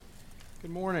Good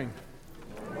morning.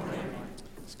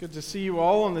 It's good to see you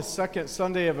all on the second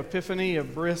Sunday of Epiphany, a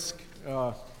brisk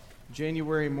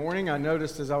January morning. I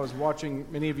noticed as I was watching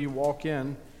many of you walk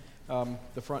in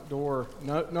the front door,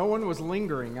 no one was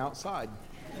lingering outside.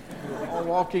 We were all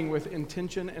walking with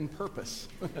intention and purpose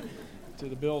to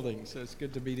the building, so it's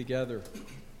good to be together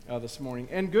this morning.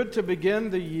 And good to begin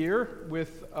the year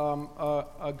with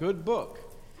a good book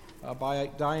by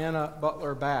Diana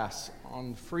Butler Bass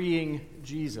on freeing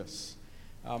Jesus.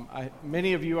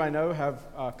 Many of you I know have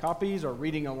copies or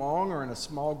reading along or in a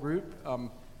small group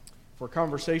for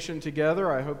conversation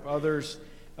together. I hope others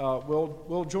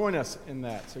will join us in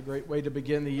that. It's a great way to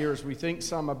begin the year as we think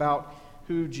some about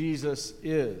who Jesus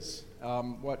is,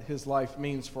 what his life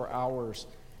means for ours,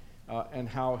 and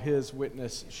how his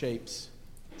witness shapes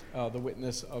the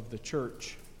witness of the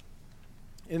church.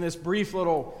 In this brief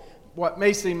little, what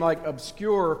may seem like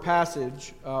obscure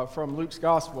passage from Luke's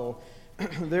Gospel,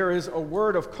 there is a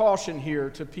word of caution here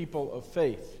to people of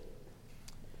faith.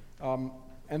 And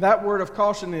that word of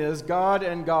caution is God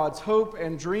and God's hope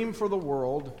and dream for the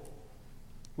world,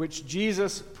 which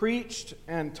Jesus preached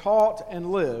and taught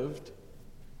and lived,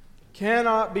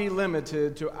 cannot be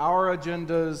limited to our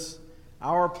agendas,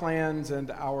 our plans,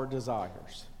 and our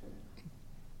desires.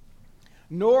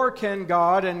 Nor can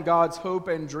God and God's hope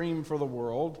and dream for the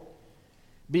world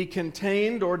be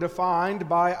contained or defined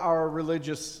by our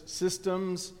religious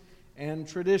systems and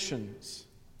traditions,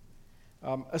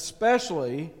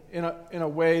 especially in a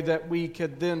way that we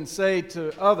could then say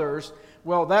to others,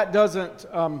 well, that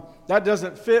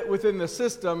doesn't fit within the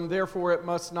system, therefore it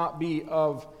must not be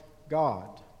of God.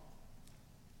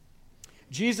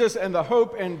 Jesus and the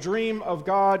hope and dream of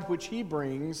God which he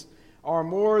brings are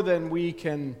more than we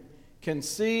can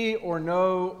see or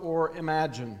know or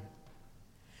imagine.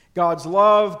 God's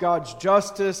love, God's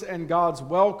justice, and God's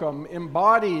welcome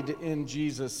embodied in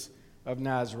Jesus of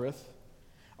Nazareth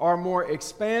are more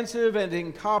expansive and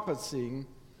encompassing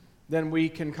than we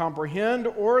can comprehend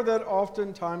or that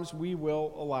oftentimes we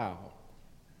will allow.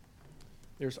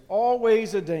 There's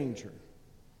always a danger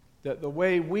that the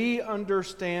way we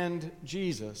understand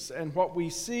Jesus and what we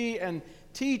see and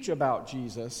teach about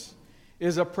Jesus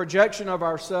is a projection of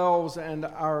ourselves and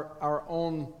our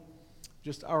own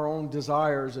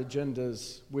desires,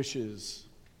 agendas, wishes.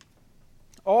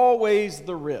 Always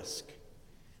the risk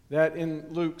that, in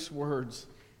Luke's words,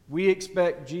 we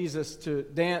expect Jesus to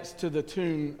dance to the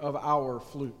tune of our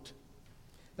flute.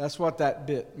 That's what that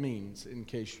bit means, in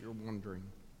case you're wondering.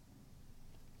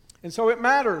 And so it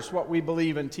matters what we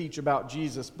believe and teach about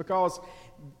Jesus, because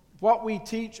what we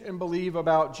teach and believe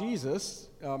about Jesus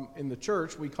in the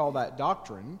church, we call that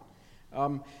doctrine.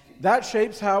 That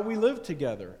shapes how we live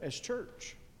together as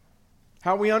church,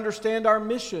 how we understand our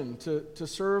mission to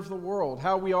serve the world,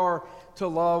 how we are to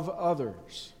love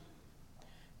others.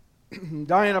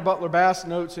 Diana Butler Bass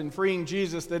notes in Freeing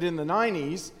Jesus that in the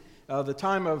 90s, the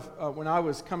time of when I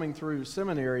was coming through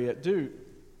seminary at Duke,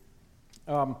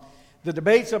 the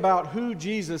debates about who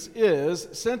Jesus is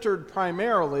centered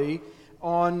primarily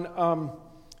on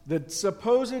the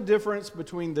supposed difference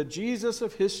between the Jesus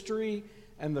of history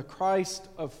and the Christ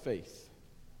of faith.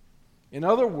 In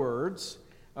other words,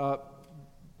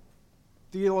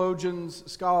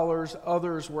 theologians, scholars,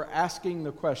 others were asking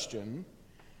the question,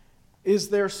 is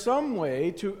there some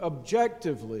way to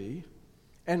objectively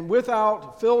and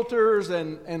without filters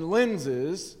and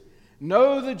lenses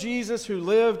know the Jesus who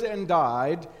lived and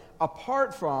died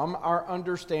apart from our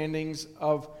understandings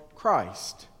of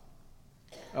Christ,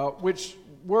 which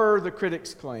were, the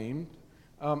critics claimed,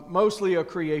 mostly a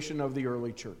creation of the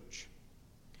early church.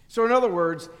 So in other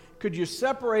words, could you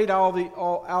separate all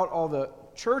the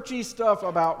churchy stuff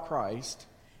about Christ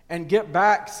and get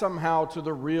back somehow to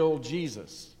the real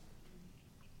Jesus?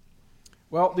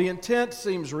 Well, the intent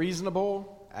seems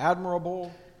reasonable,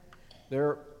 admirable.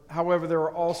 However, there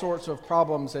are all sorts of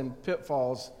problems and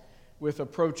pitfalls with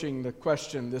approaching the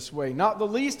question this way, not the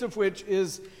least of which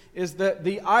is that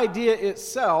the idea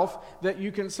itself that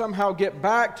you can somehow get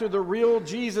back to the real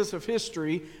Jesus of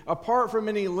history apart from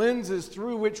any lenses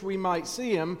through which we might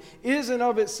see him is in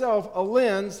of itself a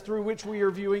lens through which we are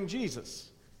viewing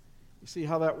Jesus. You see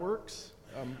how that works?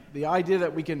 The idea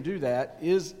that we can do that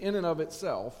is in and of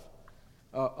itself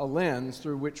a lens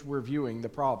through which we're viewing the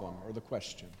problem or the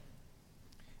question.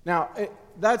 Now,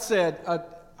 that said,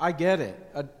 I get it.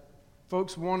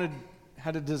 Folks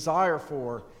had a desire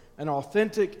for an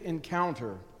authentic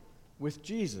encounter with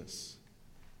Jesus,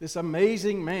 this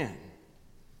amazing man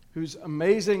whose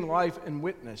amazing life and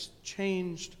witness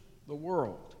changed the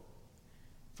world.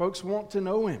 Folks want to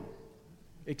know him,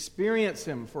 experience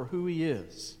him for who he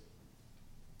is.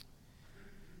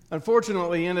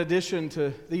 Unfortunately, in addition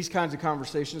to these kinds of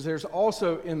conversations, there's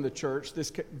also in the church this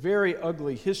very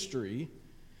ugly history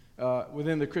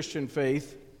within the Christian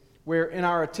faith where in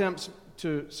our attempts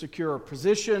to secure a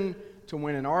position, to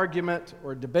win an argument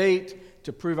or debate,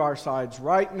 to prove our side's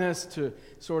rightness, to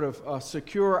sort of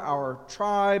secure our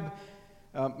tribe,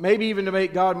 maybe even to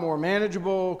make God more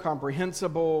manageable,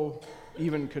 comprehensible,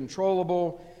 even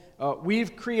controllable,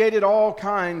 we've created all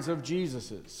kinds of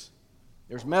Jesuses.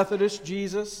 There's Methodist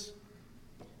Jesus.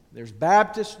 There's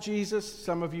Baptist Jesus.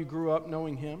 Some of you grew up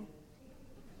knowing him.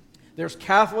 There's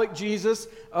Catholic Jesus.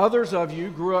 Others of you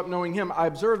grew up knowing him. I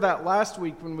observed that last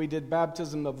week when we did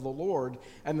Baptism of the Lord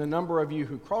and the number of you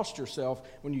who crossed yourself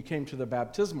when you came to the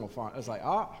baptismal font. I was like,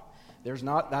 that's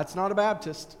not a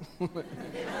Baptist.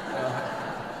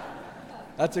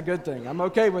 That's a good thing. I'm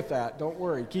okay with that. Don't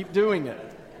worry. Keep doing it.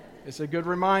 It's a good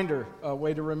reminder, a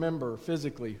way to remember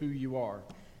physically who you are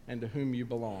and to whom you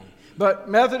belong. But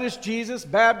Methodist Jesus,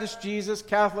 Baptist Jesus,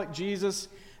 Catholic Jesus,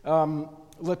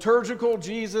 liturgical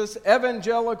Jesus,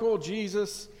 evangelical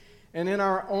Jesus, and in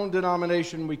our own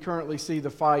denomination we currently see the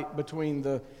fight between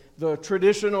the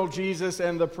traditional Jesus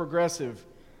and the progressive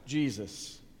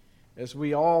Jesus, as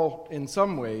we all in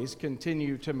some ways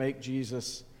continue to make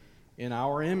Jesus in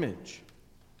our image.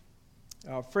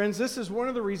 Friends, this is one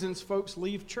of the reasons folks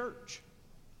leave church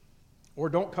or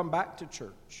don't come back to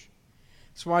church.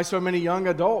 It's why so many young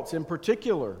adults in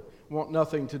particular want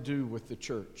nothing to do with the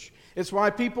church. It's why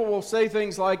people will say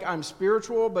things like, I'm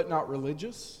spiritual but not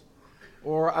religious,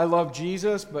 or I love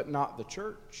Jesus but not the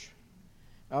church.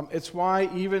 It's why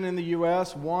even in the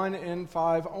U.S.,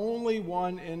 only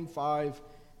one in five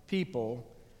people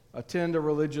attend a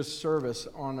religious service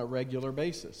on a regular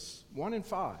basis. 1 in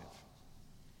 5.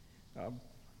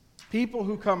 People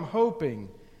who come hoping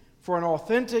for an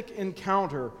authentic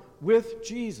encounter with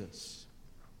Jesus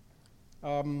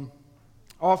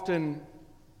often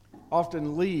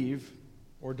leave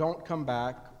or don't come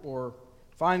back or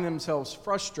find themselves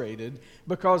frustrated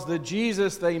because the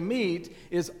Jesus they meet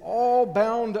is all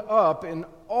bound up in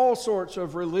all sorts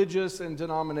of religious and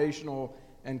denominational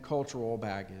and cultural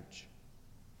baggage.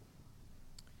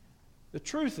 The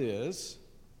truth is,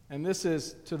 and this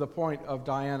is to the point of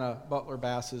Diana Butler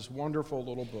Bass's wonderful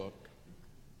little book,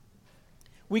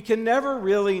 we can never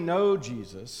really know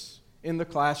Jesus in the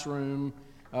classroom,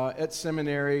 at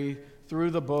seminary, through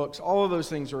the books. All of those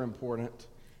things are important,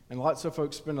 and lots of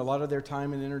folks spend a lot of their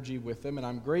time and energy with them, and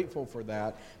I'm grateful for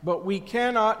that. But we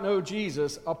cannot know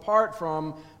Jesus apart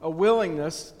from a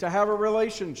willingness to have a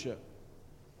relationship,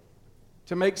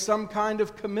 to make some kind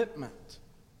of commitment,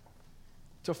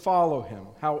 to follow him,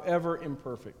 however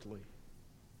imperfectly.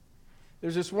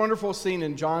 There's this wonderful scene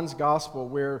in John's Gospel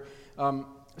where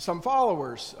some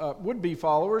followers, would-be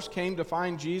followers, came to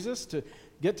find Jesus to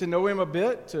get to know him a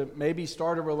bit, to maybe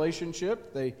start a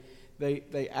relationship.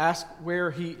 They ask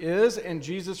where he is, and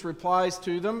Jesus replies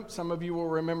to them. Some of you will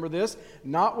remember this,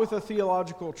 not with a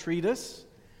theological treatise,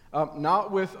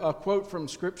 not with a quote from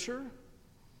Scripture,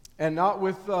 and not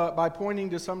with by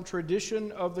pointing to some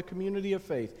tradition of the community of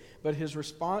faith. But his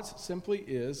response simply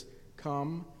is,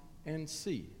 come and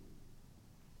see.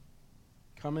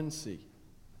 Come and see.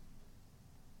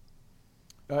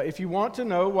 If you want to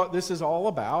know what this is all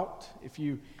about, if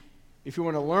you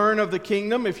want to learn of the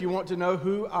kingdom, if you want to know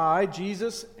who I,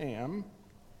 Jesus, am,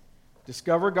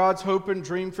 discover God's hope and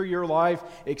dream for your life,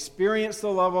 experience the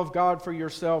love of God for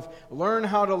yourself, learn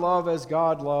how to love as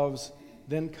God loves,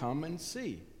 then come and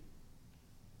see.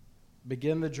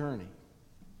 Begin the journey.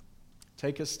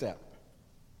 Take a step.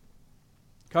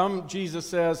 Come, Jesus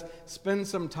says, spend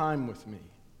some time with me.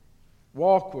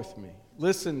 Walk with me.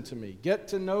 Listen to me. Get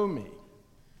to know me.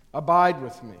 Abide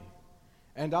with me,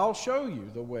 and I'll show you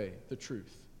the way, the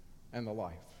truth, and the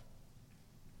life.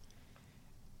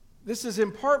 This is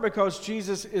in part because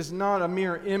Jesus is not a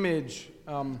mere image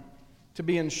to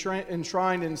be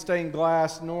enshrined in stained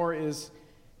glass, nor is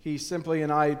he simply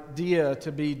an idea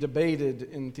to be debated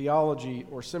in theology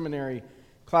or seminary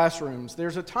classrooms.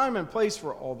 There's a time and place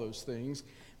for all those things,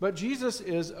 but Jesus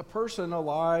is a person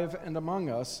alive and among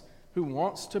us who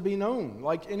wants to be known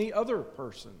like any other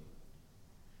person.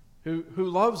 Who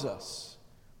loves us,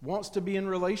 wants to be in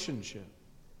relationship.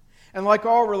 And like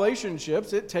all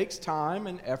relationships, it takes time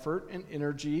and effort and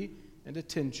energy and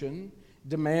attention,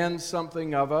 demands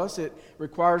something of us. It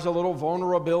requires a little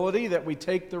vulnerability, that we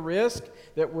take the risk,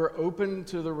 that we're open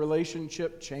to the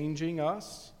relationship changing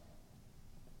us.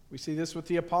 We see this with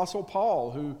the Apostle Paul,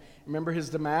 who, remember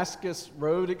his Damascus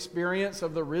Road experience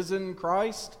of the risen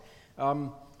Christ?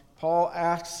 Paul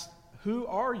asks, who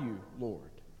are you, Lord?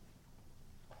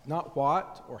 Not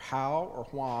what or how or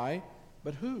why,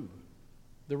 but who?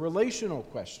 the relational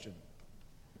question.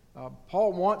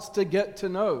 Paul wants to get to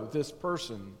know this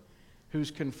person who's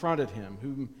confronted him,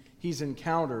 whom he's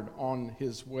encountered on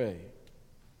his way.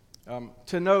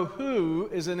 To know who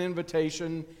is an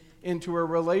invitation into a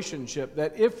relationship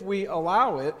that, if we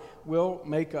allow it, will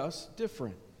make us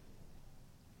different.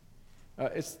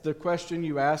 It's the question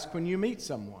you ask when you meet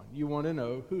someone. You want to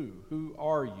know who. Who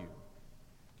are you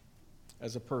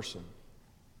as a person?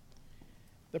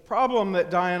 The problem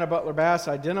that Diana Butler Bass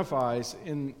identifies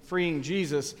in freeing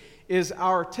Jesus is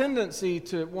our tendency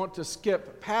to want to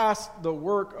skip past the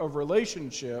work of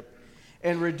relationship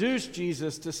and reduce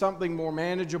Jesus to something more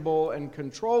manageable and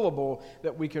controllable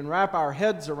that we can wrap our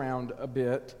heads around a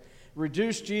bit.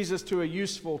 Reduce Jesus to a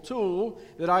useful tool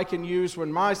that I can use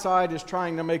when my side is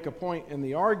trying to make a point in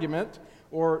the argument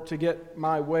or to get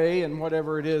my way in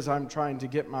whatever it is I'm trying to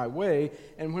get my way.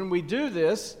 And when we do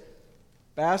this,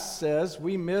 Bass says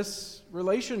we miss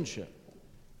relationship.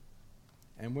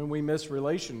 And when we miss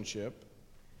relationship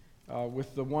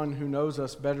with the one who knows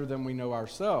us better than we know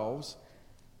ourselves,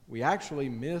 we actually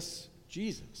miss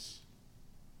Jesus.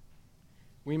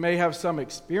 We may have some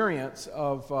experience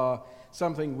of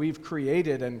something we've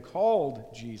created and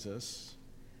called Jesus,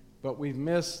 but we've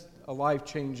missed a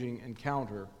life-changing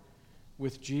encounter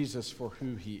with Jesus for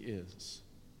who he is.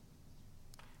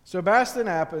 So Bass then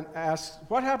asks,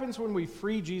 what happens when we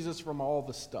free Jesus from all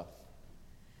the stuff?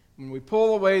 When we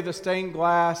pull away the stained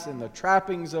glass and the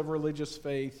trappings of religious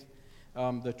faith,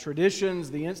 the traditions,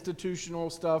 the institutional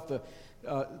stuff,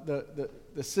 the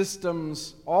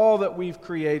systems, all that we've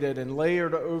created and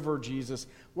layered over Jesus,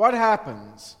 what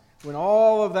happens when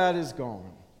all of that is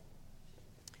gone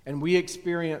and we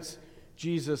experience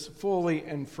Jesus fully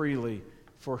and freely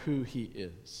for who he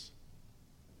is?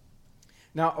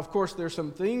 Now, of course, there's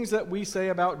some things that we say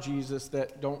about Jesus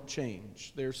that don't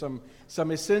change. There's some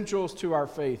essentials to our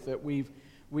faith that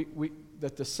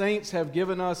that the saints have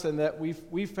given us and that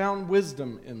we've found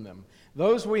wisdom in them.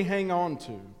 Those we hang on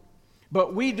to.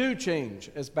 But we do change,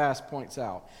 as Bass points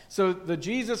out. So the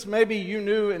Jesus maybe you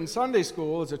knew in Sunday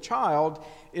school as a child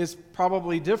is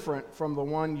probably different from the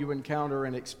one you encounter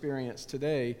and experience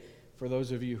today for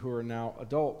those of you who are now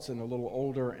adults and a little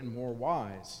older and more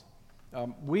wise.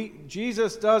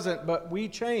 Jesus doesn't, but we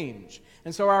change.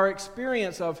 And so our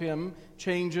experience of him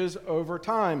changes over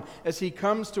time as he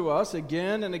comes to us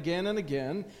again and again and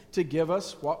again to give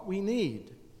us what we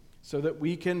need so that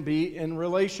we can be in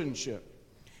relationship.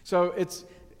 So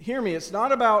hear me, it's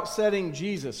not about setting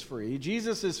Jesus free.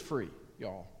 Jesus is free,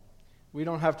 y'all. We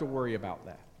don't have to worry about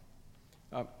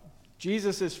that.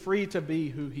 Jesus is free to be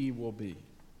who he will be.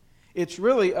 It's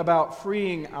really about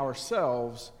freeing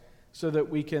ourselves so that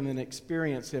we can then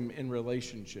experience him in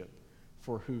relationship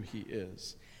for who he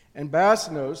is. And Bass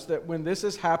notes that when this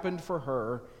has happened for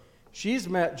her, she's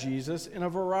met Jesus in a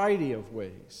variety of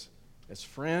ways. As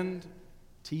friend,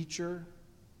 teacher,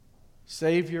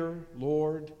 Savior,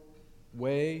 Lord,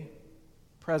 way,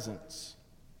 presence.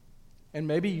 And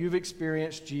maybe you've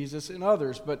experienced Jesus in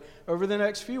others, but over the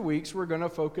next few weeks we're going to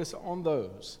focus on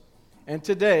those. And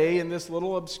today, in this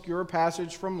little obscure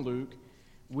passage from Luke,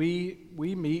 we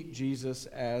meet Jesus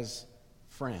as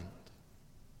friend.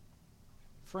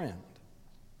 Friend.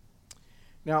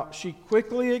 Now, she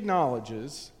quickly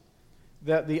acknowledges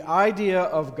that the idea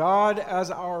of God as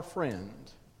our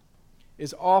friend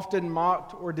is often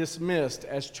mocked or dismissed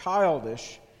as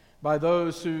childish by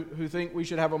those who think we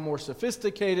should have a more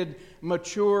sophisticated,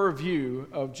 mature view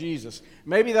of Jesus.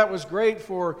 Maybe that was great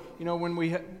for, when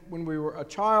we were a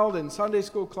child in Sunday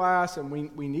school class and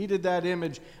we needed that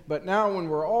image, but now when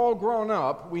we're all grown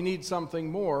up, we need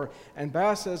something more. And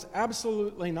Bass says,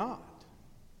 absolutely not.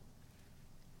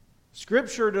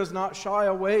 Scripture does not shy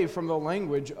away from the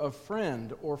language of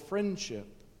friend or friendship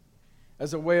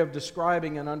as a way of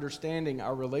describing and understanding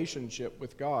our relationship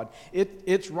with God.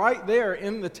 It's right there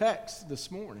in the text this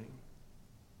morning.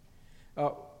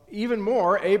 Even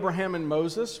more, Abraham and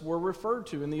Moses were referred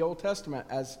to in the Old Testament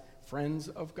as friends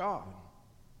of God.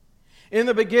 In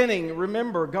the beginning,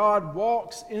 remember, God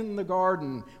walks in the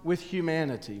garden with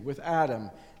humanity, with Adam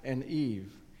and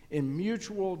Eve, in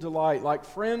mutual delight, like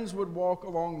friends would walk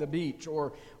along the beach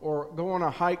or go on a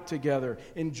hike together,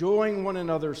 enjoying one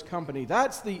another's company.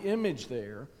 That's the image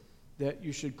there that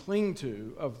you should cling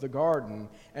to of the garden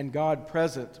and God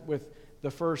present with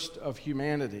the first of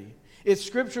humanity. It's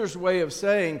Scripture's way of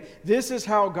saying, this is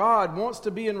how God wants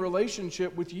to be in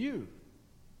relationship with you,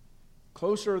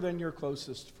 closer than your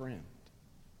closest friend.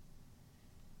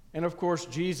 And of course,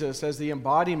 Jesus, as the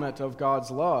embodiment of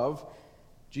God's love,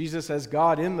 Jesus as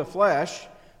God in the flesh,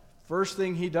 first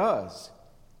thing he does,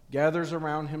 gathers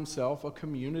around himself a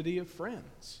community of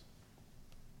friends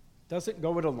doesn't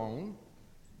go it alone.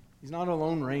 He's not a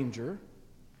lone ranger.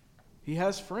 He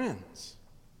has friends,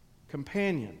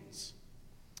 companions.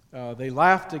 They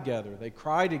laugh together. They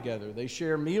cry together. They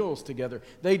share meals together.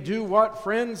 They do what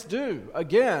friends do.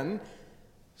 Again,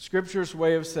 Scripture's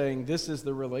way of saying this is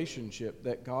the relationship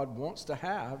that God wants to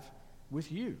have with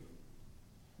you,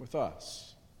 with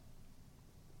us.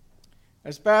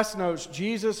 As Bass notes,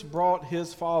 Jesus brought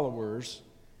his followers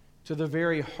to the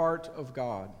very heart of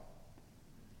God.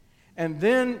 And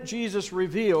then Jesus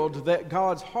revealed that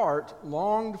God's heart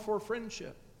longed for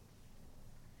friendship.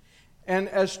 And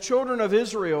as children of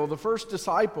Israel, the first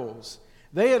disciples,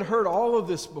 they had heard all of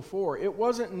this before. It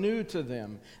wasn't new to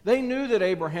them. They knew that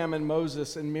Abraham and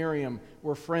Moses and Miriam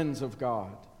were friends of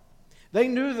God. They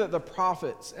knew that the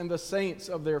prophets and the saints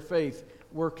of their faith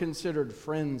were considered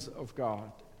friends of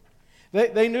God.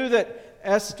 They knew that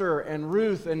Esther and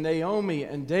Ruth and Naomi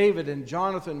and David and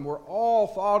Jonathan were all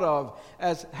thought of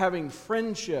as having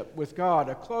friendship with God,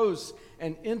 a close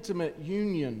and intimate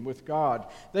union with God.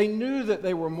 They knew that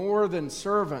they were more than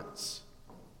servants.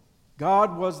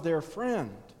 God was their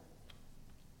friend,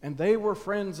 and they were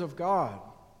friends of God.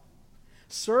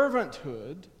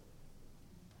 Servanthood,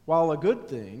 while a good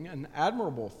thing, an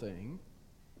admirable thing,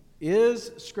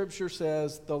 is, Scripture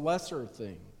says, the lesser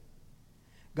thing.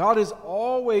 God is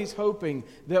always hoping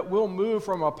that we'll move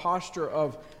from a posture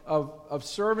of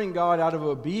serving God out of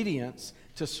obedience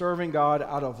to serving God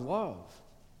out of love,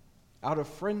 out of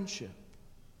friendship.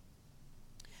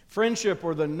 Friendship,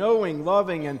 or the knowing,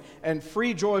 loving, and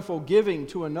free, joyful giving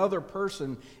to another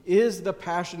person, is the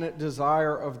passionate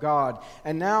desire of God.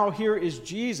 And now here is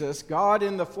Jesus, God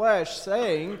in the flesh,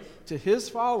 saying to his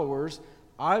followers,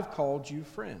 I've called you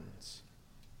friends.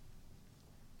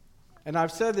 And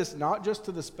I've said this not just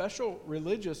to the special,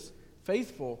 religious,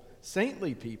 faithful,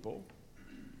 saintly people,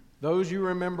 those you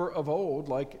remember of old,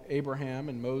 like Abraham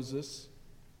and Moses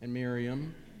and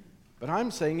Miriam, but I'm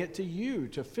saying it to you,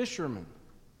 to fishermen,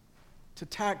 to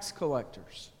tax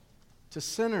collectors, to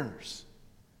sinners,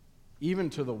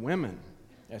 even to the women,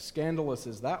 as scandalous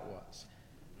as that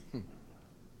was.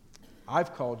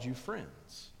 I've called you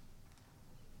friends.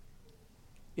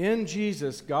 In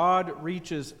Jesus, God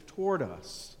reaches toward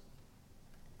us,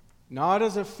 not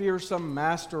as a fearsome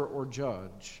master or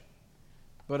judge,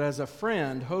 but as a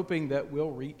friend hoping that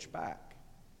we'll reach back.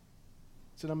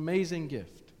 It's an amazing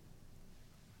gift.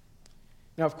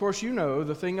 Now, of course, you know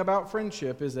the thing about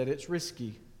friendship is that it's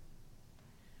risky.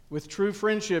 With true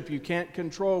friendship, you can't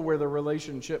control where the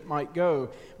relationship might go.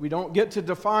 We don't get to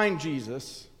define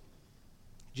Jesus.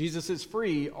 Jesus is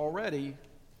free already.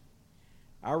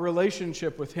 Our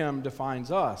relationship with him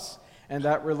defines us, and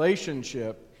that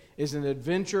relationship is an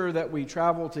adventure that we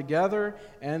travel together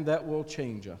and that will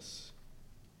change us.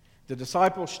 The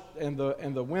disciples and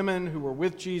the women who were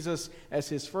with Jesus as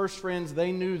his first friends,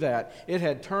 they knew that. It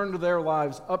had turned their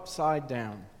lives upside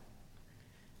down.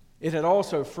 It had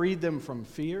also freed them from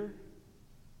fear.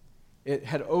 It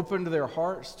had opened their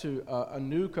hearts to a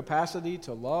new capacity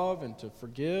to love and to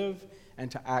forgive and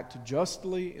to act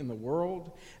justly in the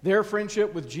world. Their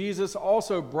friendship with Jesus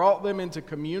also brought them into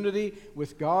community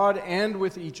with God and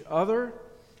with each other.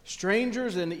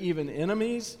 Strangers and even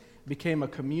enemies became a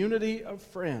community of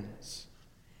friends.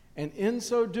 And in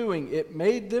so doing, it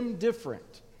made them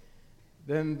different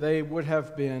than they would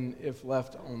have been if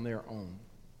left on their own.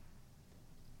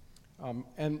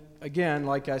 And again,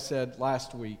 like I said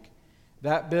last week,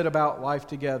 that bit about life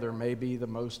together may be the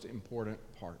most important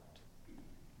part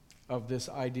of this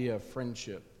idea of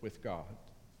friendship with God.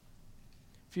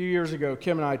 A few years ago,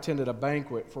 Kim and I attended a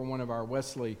banquet for one of our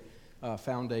Wesley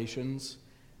foundations,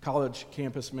 College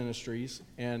Campus Ministries,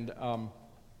 and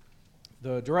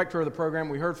the director of the program,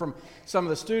 we heard from some of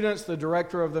the students. The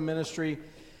director of the ministry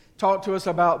talked to us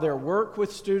about their work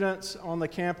with students on the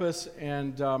campus,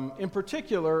 and in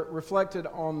particular reflected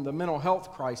on the mental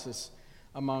health crisis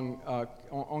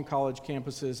on college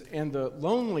campuses and the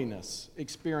loneliness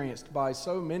experienced by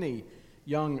so many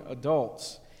young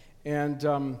adults. And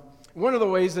one of the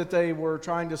ways that they were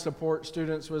trying to support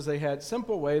students was they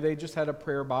just had a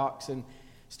prayer box, and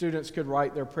students could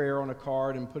write their prayer on a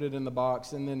card and put it in the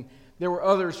box. And then there were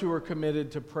others who were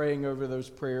committed to praying over those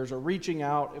prayers or reaching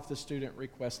out if the student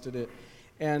requested it.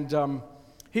 And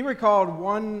he recalled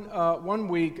one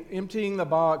week emptying the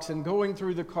box and going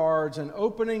through the cards and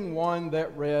opening one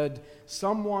that read,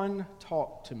 "Someone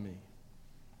talk to me.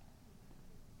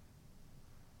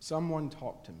 Someone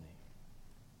talk to me."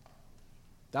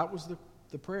 That was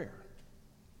the prayer.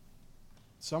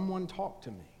 Someone talk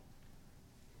to me.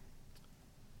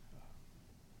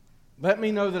 Let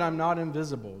me know that I'm not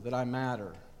invisible, that I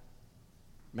matter.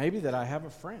 Maybe that I have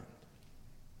a friend.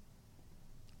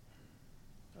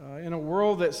 In a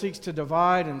world that seeks to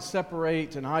divide and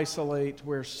separate and isolate,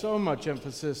 where so much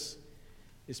emphasis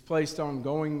is placed on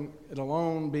going it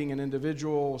alone, being an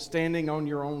individual, standing on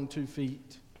your own 2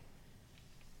 feet,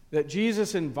 that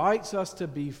Jesus invites us to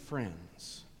be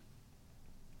friends,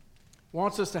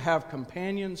 wants us to have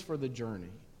companions for the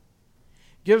journey,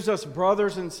 gives us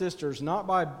brothers and sisters not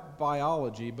by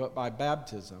biology but by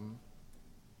baptism.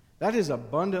 That is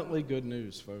abundantly good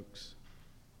news, folks.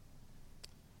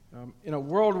 In a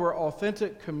world where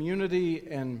authentic community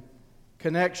and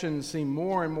connection seem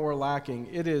more and more lacking,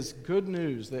 it is good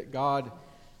news that God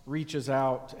reaches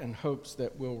out and hopes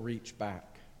that we'll reach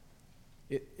back.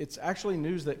 It's actually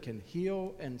news that can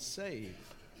heal and save.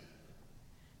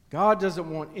 God doesn't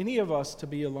want any of us to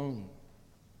be alone.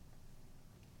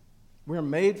 We're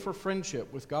made for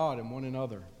friendship with God and one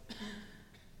another.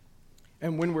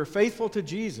 And when we're faithful to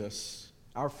Jesus,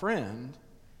 our friend,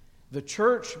 the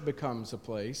church becomes a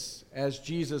place, as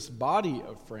Jesus' body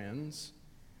of friends,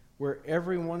 where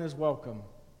everyone is welcome,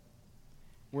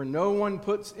 where no one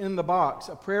puts in the box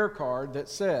a prayer card that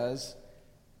says,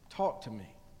 "Talk to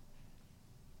me."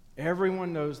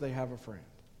 Everyone knows they have a friend.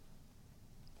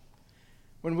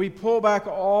 When we pull back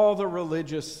all the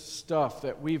religious stuff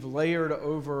that we've layered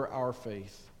over our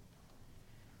faith,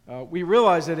 we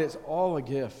realize that it's all a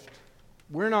gift.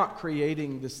 We're not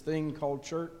creating this thing called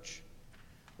church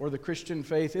or the Christian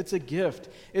faith. It's a gift.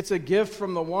 It's a gift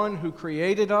from the one who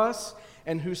created us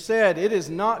and who said, "It is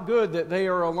not good that they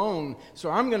are alone, so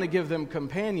I'm going to give them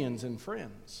companions and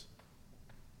friends."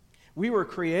 We were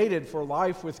created for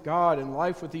life with God and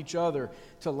life with each other,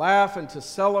 to laugh and to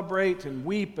celebrate and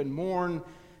weep and mourn,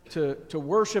 to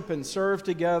worship and serve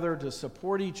together, to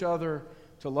support each other,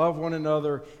 to love one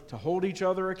another, to hold each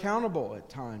other accountable at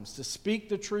times, to speak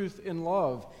the truth in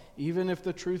love, even if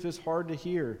the truth is hard to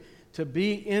hear, to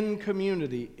be in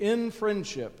community, in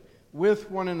friendship with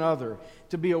one another,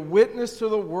 to be a witness to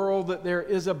the world that there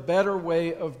is a better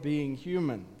way of being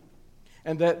human,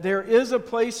 and that there is a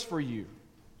place for you.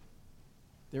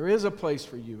 There is a place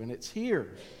for you, and it's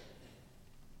here.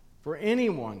 For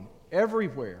anyone,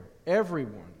 everywhere,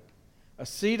 everyone, a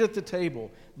seat at the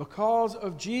table because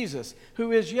of Jesus,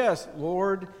 who is, yes,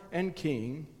 Lord and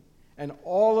King, and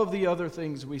all of the other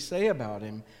things we say about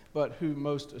him, but who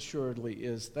most assuredly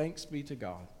is, thanks be to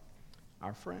God,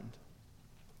 our friend.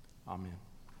 Amen.